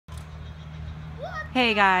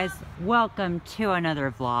Hey guys, welcome to another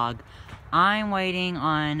vlog. I'm waiting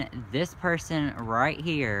on this person right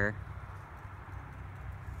here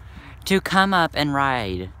to come up and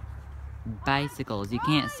ride bicycles. You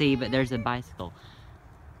can't see, but there's a bicycle.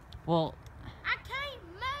 Well, I can't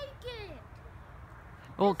make it.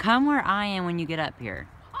 well, come where I am when you get up here.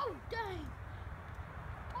 Oh, dang.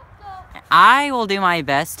 I will do my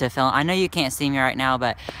best to film. I know you can't see me right now,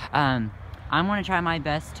 but I'm going to try my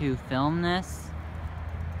best to film this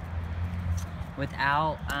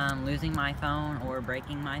without losing my phone or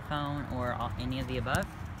breaking my phone or any of the above.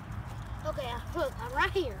 Okay, look, I'm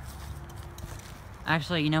right here.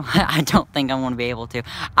 Actually, you know what? I don't think I'm going to be able to.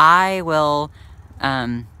 I will,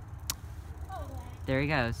 there he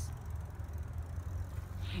goes.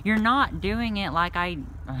 You're not doing it like I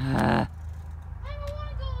I don't want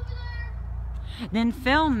to go over there. Then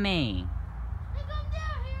film me. Then come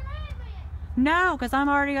down here and hit me. No, because I'm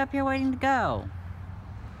already up here waiting to go.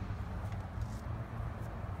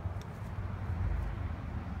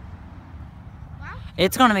 Wow.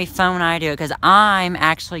 It's going to be fun when I do it because I'm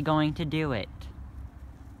actually going to do it.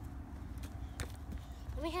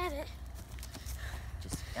 Let me have it.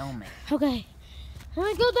 Just film it. Okay. Let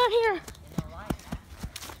me go down here.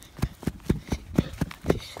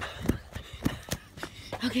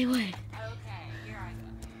 Okay, wait. Okay, here I go.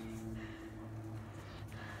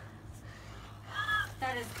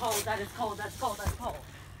 That is cold, that is cold, that's cold, that's cold.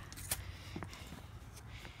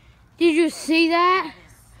 Did you see that?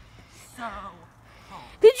 So cold.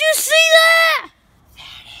 Did you see that?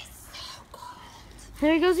 That is so cold.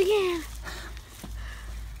 There he goes again.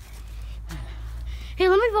 Hey,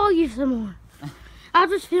 let me vlog you some more. I'll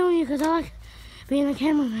just film you because I like being a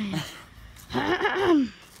cameraman.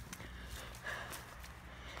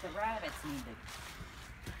 The rabbits need to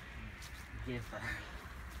give her.